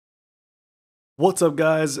What's up,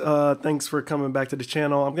 guys? Thanks for coming back to the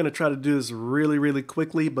channel. I'm going to try to do this really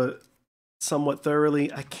quickly, but somewhat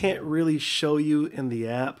thoroughly. I can't really show you in the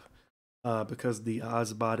app because the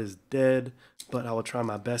Obsbot is dead, but I will try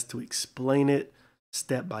my best to explain it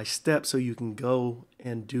step by step so you can go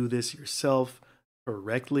and do this yourself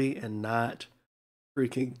correctly and not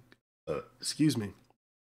freaking, excuse me,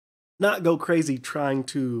 not go crazy trying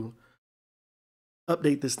to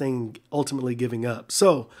update this thing, ultimately giving up.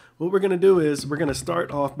 So what we're going to do is we're going to start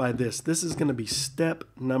off by this. This is going to be step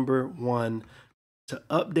number 1 to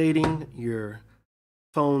updating your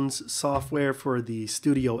phone's software for the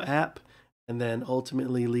Studio app, and then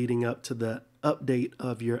ultimately leading up to the update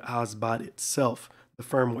of your Obsbot itself, the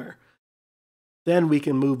firmware. Then we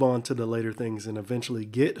can move on to the later things and eventually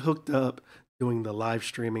get hooked up doing the live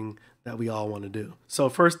streaming that we all want to do. So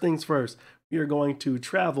first things first, we are going to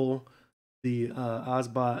travel the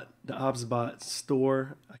Obsbot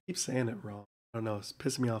store. I keep saying it wrong. I don't know. It's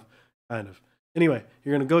pissing me off, kind of. Anyway,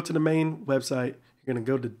 you're going to go to the main website. You're going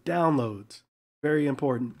to go to downloads. Very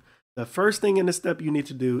important. The first thing in this step you need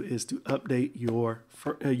to do is to update your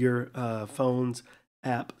phone's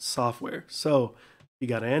app software. So if you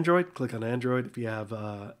got Android, click on Android. If you have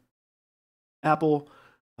Apple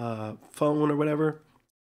phone or whatever,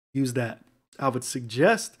 use that. I would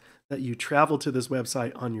suggest that you travel to this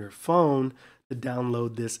website on your phone to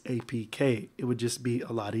download this APK. It would just be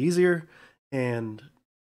a lot easier and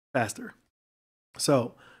faster.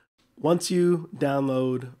 So once you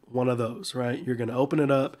download one of those, right, you're going to open it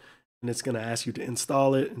up and it's going to ask you to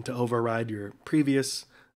install it and to override your previous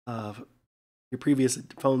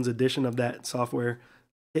phone's edition of that software.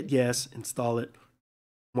 Hit yes, install it.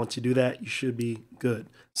 Once you do that, you should be good.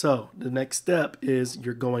 So the next step is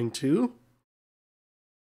you're going to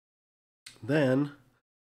then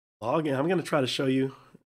log in. I'm going to try to show you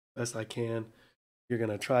best I can. You're going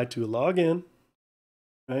to try to log in,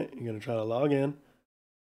 right? You're going to try to log in,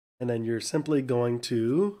 and then you're simply going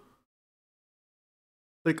to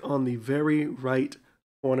click on the very right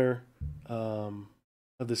corner of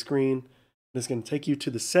the screen. It's going to take you to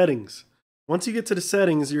the settings. Once you get to the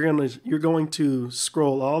settings, you're going to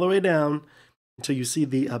scroll all the way down until you see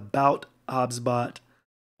the About Obsbot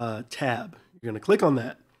tab. You're going to click on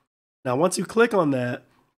that. Now, once you click on that,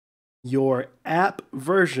 your app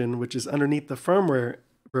version, which is underneath the firmware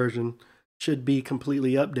version, should be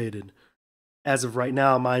completely updated. As of right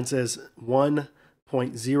now, mine says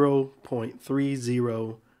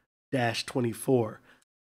 1.0.30-24.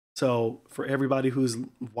 So for everybody who's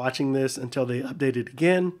watching this until they update it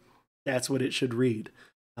again, that's what it should read.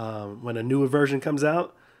 When a newer version comes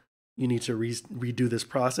out, you need to redo this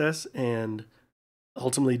process and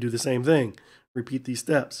ultimately do the same thing. Repeat these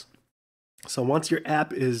steps. So once your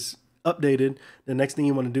app is updated, the next thing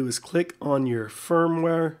you want to do is click on your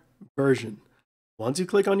firmware version. Once you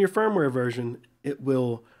click on your firmware version, it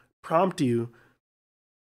will prompt you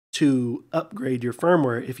to upgrade your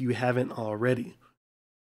firmware if you haven't already.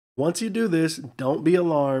 Once you do this, don't be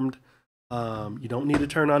alarmed. You don't need to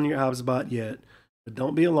turn on your Obsbot yet, but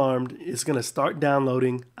don't be alarmed. It's going to start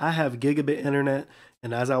downloading. I have gigabit internet,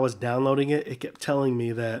 and as I was downloading it, it kept telling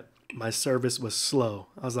me that my service was slow.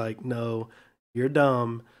 I was like, no, you're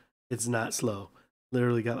dumb. It's not slow.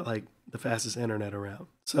 Literally got like the fastest internet around.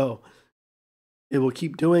 So it will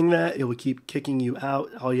keep doing that. It will keep kicking you out.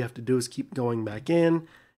 All you have to do is keep going back in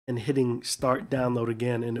and hitting start download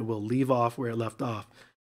again, and it will leave off where it left off.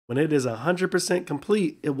 When it is 100%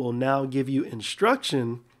 complete, it will now give you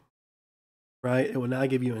instruction, right? It will now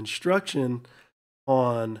give you instruction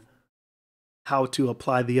on how to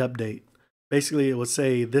apply the update. Basically, it will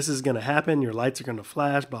say, this is going to happen. Your lights are going to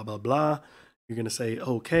flash, blah, blah, blah. You're going to say,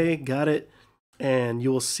 okay, got it. And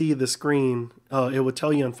you will see the screen. It will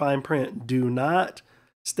tell you in fine print, do not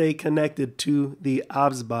stay connected to the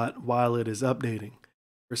Obsbot while it is updating.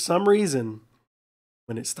 For some reason,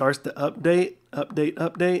 when it starts to update,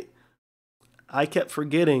 I kept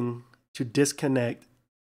forgetting to disconnect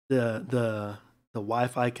the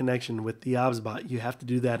Wi-Fi connection with the Obsbot. You have to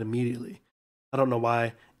do that immediately. I don't know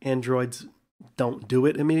why Androids don't do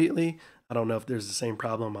it immediately. I don't know if there's the same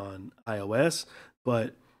problem on iOS,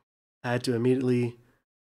 but I had to immediately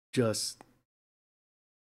just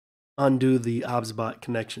undo the Obsbot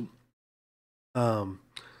connection.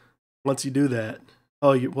 Once you do that,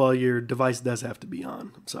 well, your device does have to be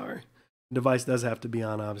on. I'm sorry. The device does have to be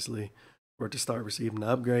on, obviously, for it to start receiving the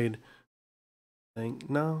upgrade.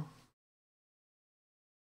 No.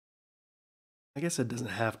 I guess it doesn't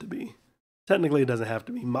have to be. Technically, it doesn't have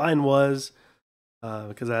to be. Mine was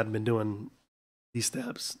because I hadn't been doing these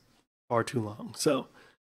steps far too long. So,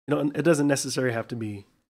 it doesn't necessarily have to be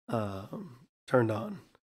turned on.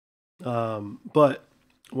 But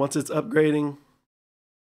once it's upgrading,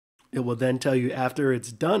 it will then tell you after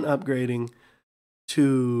it's done upgrading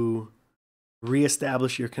to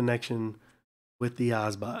reestablish your connection with the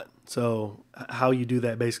Obsbot. So how you do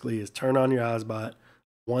that basically is turn on your Obsbot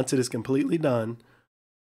once it is completely done,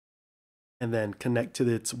 and then connect to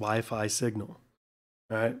its Wi-Fi signal.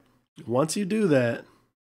 All right. Once you do that,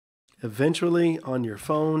 eventually on your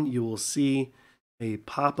phone, you will see a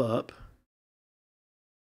pop-up.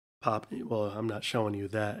 Well, I'm not showing you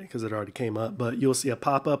that because it already came up, but you'll see a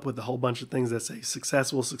pop-up with a whole bunch of things that say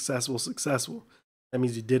successful, successful, successful. That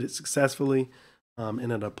means you did it successfully,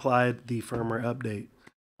 and it applied the firmware update.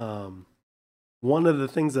 One of the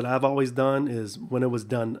things that I've always done is when it was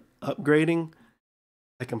done upgrading,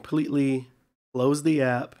 I completely closed the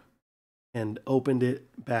app and opened it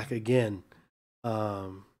back again,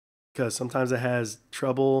 because sometimes it has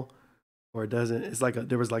trouble, or it doesn't. It's like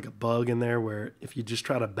there was like a bug in there where if you just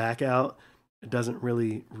try to back out, it doesn't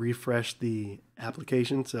really refresh the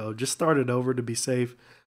application. So just start it over to be safe.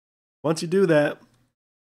 Once you do that,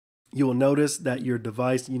 you will notice that your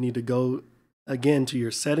device, you need to go again to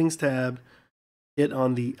your settings tab, hit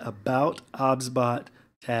on the About Obsbot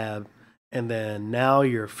tab, and then now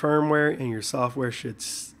your firmware and your software should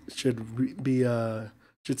say updated.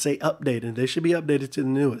 They should be updated to the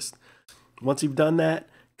newest. Once you've done that,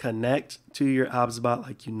 connect to your Obsbot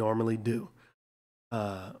like you normally do.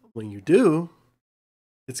 When you do,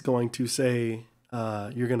 it's going to say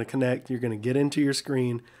you're going to connect, you're going to get into your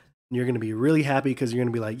screen, and you're going to be really happy because you're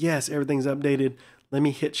going to be like, yes, everything's updated. Let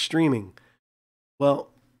me hit streaming.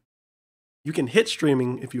 Well, you can hit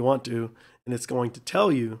streaming if you want to, and it's going to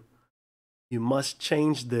tell you you must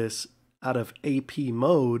change this out of AP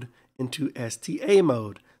mode into STA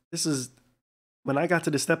mode. This is, when I got to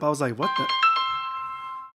this step, I was like, what the?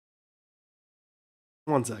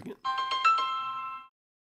 One second.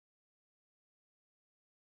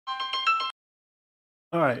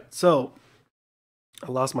 All right, so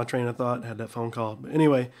I lost my train of thought, had that phone call. But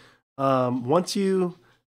anyway, once you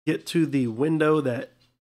get to the window that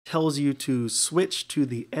tells you to switch to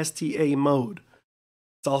the STA mode,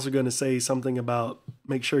 it's also going to say something about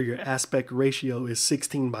make sure your aspect ratio is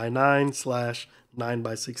 16:9 /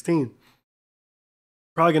 9:16.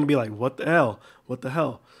 Probably going to be like, what the hell? What the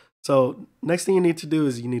hell? So next thing you need to do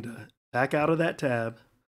is you need to back out of that tab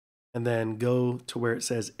and then go to where it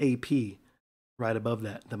says AP right above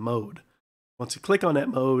that, the mode. Once you click on that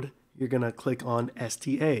mode, you're going to click on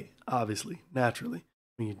STA, obviously, naturally.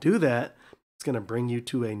 When you do that, it's going to bring you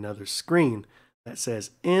to another screen that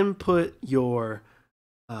says input your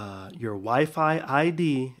Wi-Fi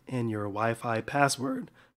ID and your Wi-Fi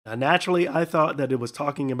password. Now, naturally, I thought that it was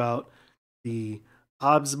talking about the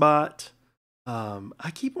Obsbot.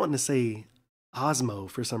 I keep wanting to say Osmo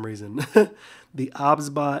for some reason. The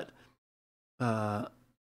Obsbot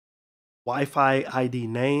Wi-Fi ID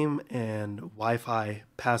name and Wi-Fi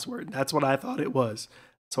password. That's what I thought it was.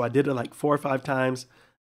 So I did it like 4 or 5 times.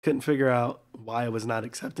 Couldn't figure out why it was not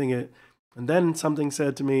accepting it. And then something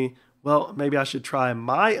said to me, well, maybe I should try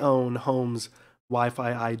my own home's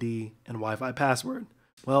Wi-Fi ID and Wi-Fi password.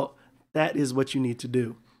 Well, that is what you need to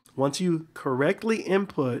do. Once you correctly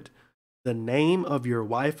input the name of your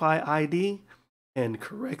Wi-Fi ID and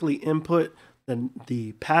correctly input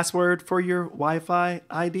the password for your Wi-Fi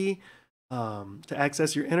ID to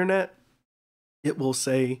access your internet, it will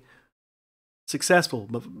say successful.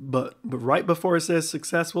 But right before it says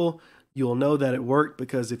successful, you'll know that it worked,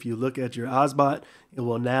 because if you look at your Obsbot, it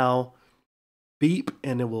will now beep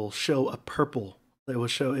and it will show a purple. It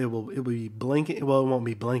will be blinking. Well, it won't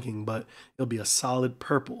be blinking, but it'll be a solid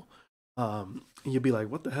purple. You'll be like,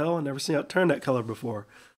 what the hell? I never seen it turn that color before.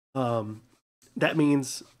 That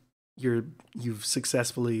means you've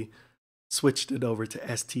successfully switched it over to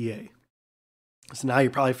STA. So now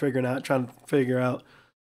you're probably trying to figure out,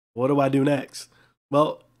 what do I do next?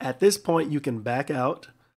 Well, at this point, you can back out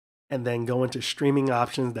and then go into streaming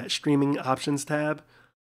options, that streaming options tab,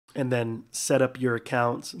 and then set up your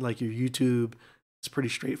accounts like your YouTube. It's pretty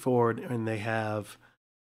straightforward, and they have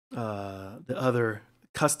the other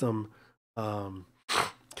custom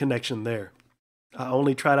connection there. I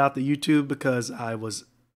only tried out the YouTube because I was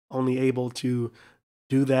only able to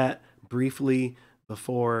do that briefly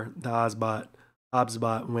before the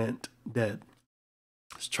Obsbot went dead.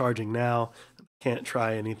 It's charging now. Can't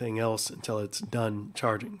try anything else until it's done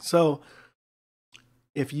charging. So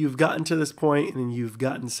if you've gotten to this point and you've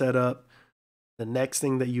gotten set up, the next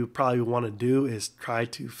thing that you probably want to do is try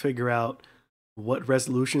to figure out what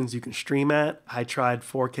resolutions you can stream at. I tried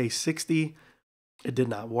 4K 60. It did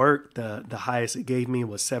not work. The highest it gave me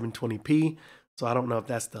was 720p. So I don't know if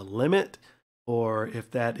that's the limit. or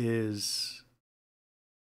if that is,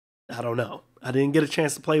 I don't know. I didn't get a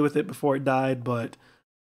chance to play with it before it died, but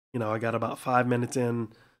you know, I got about 5 minutes in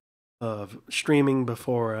of streaming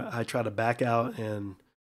before I try to back out and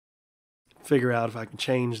figure out if I can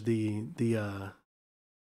change the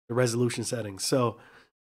resolution settings. So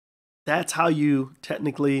that's how you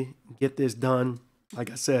technically get this done. Like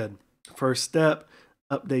I said, first step,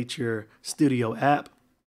 update your studio app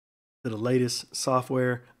to the latest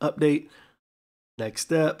software update. Next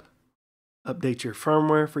step, update your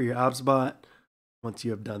firmware for your Obsbot. Once you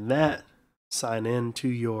have done that, sign in to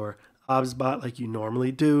your Obsbot like you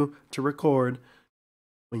normally do to record.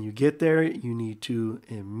 When you get there, you need to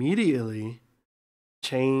immediately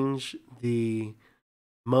change the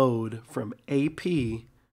mode from AP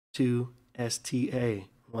to STA.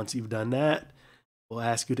 Once you've done that, we'll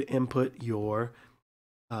ask you to input your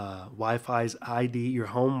Wi-Fi's ID, your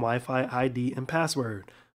home Wi-Fi ID and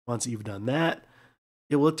password. Once you've done that,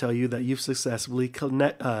 it will tell you that you've successfully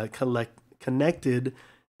connected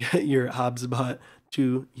your Obsbot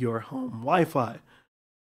to your home Wi-Fi.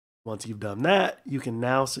 Once you've done that, you can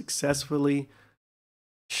now successfully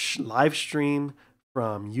live stream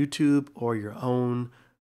from YouTube or your own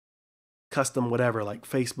custom whatever, like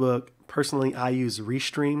Facebook. Personally, I use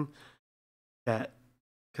Restream, that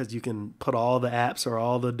because you can put all the apps or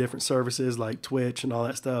all the different services like Twitch and all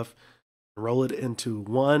that stuff, roll it into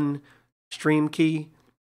one stream key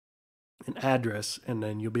and address, and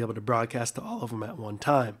then you'll be able to broadcast to all of them at one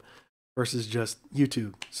time versus just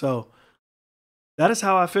YouTube. So that is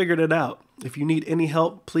how I figured it out. If you need any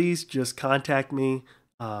help, please just contact me.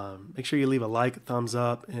 Make sure you leave a like, a thumbs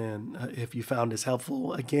up, and if you found this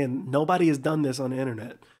helpful. Again, nobody has done this on the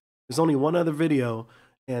internet. There's only one other video,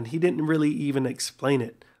 and he didn't really even explain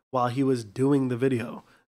it while he was doing the video.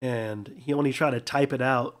 And he only tried to type it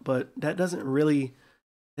out, but it didn't really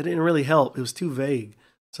help. It was too vague.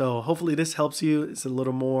 So hopefully this helps you. It's a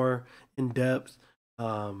little more in depth.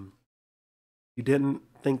 You didn't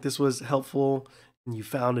think this was helpful and you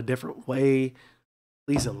found a different way,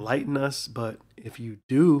 please enlighten us. But if you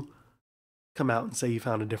do come out and say you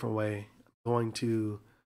found a different way, I'm going to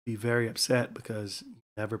be very upset because you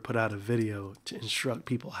never put out a video to instruct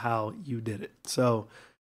people how you did it. So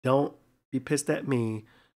don't be pissed at me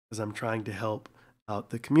because I'm trying to help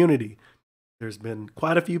out the community. There's been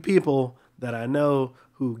quite a few people that I know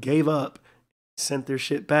who gave up, sent their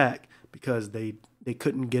shit back because they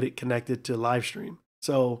couldn't get it connected to Livestream.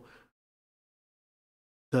 So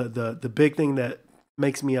the big thing that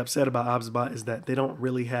makes me upset about Obsbot is that they don't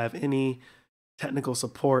really have any technical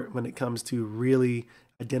support when it comes to really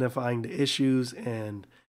identifying the issues and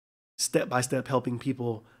step-by-step helping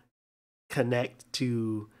people connect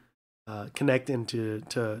into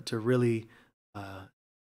to really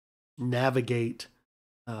navigate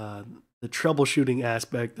the troubleshooting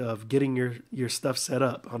aspect of getting your stuff set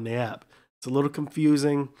up on the app. It's a little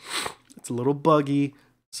confusing. It's a little buggy.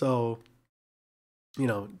 So, you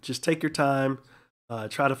know, just take your time.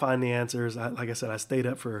 Try to find the answers. Like I said, I stayed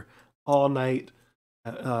up for all night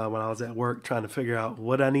when I was at work trying to figure out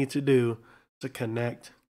what I need to do to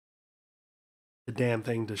connect the damn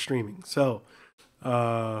thing to streaming. So,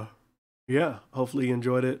 yeah, hopefully you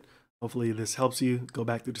enjoyed it. Hopefully this helps you go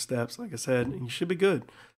back through the steps. Like I said, and you should be good.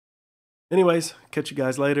 Anyways, catch you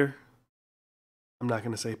guys later. I'm not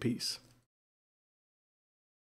going to say peace.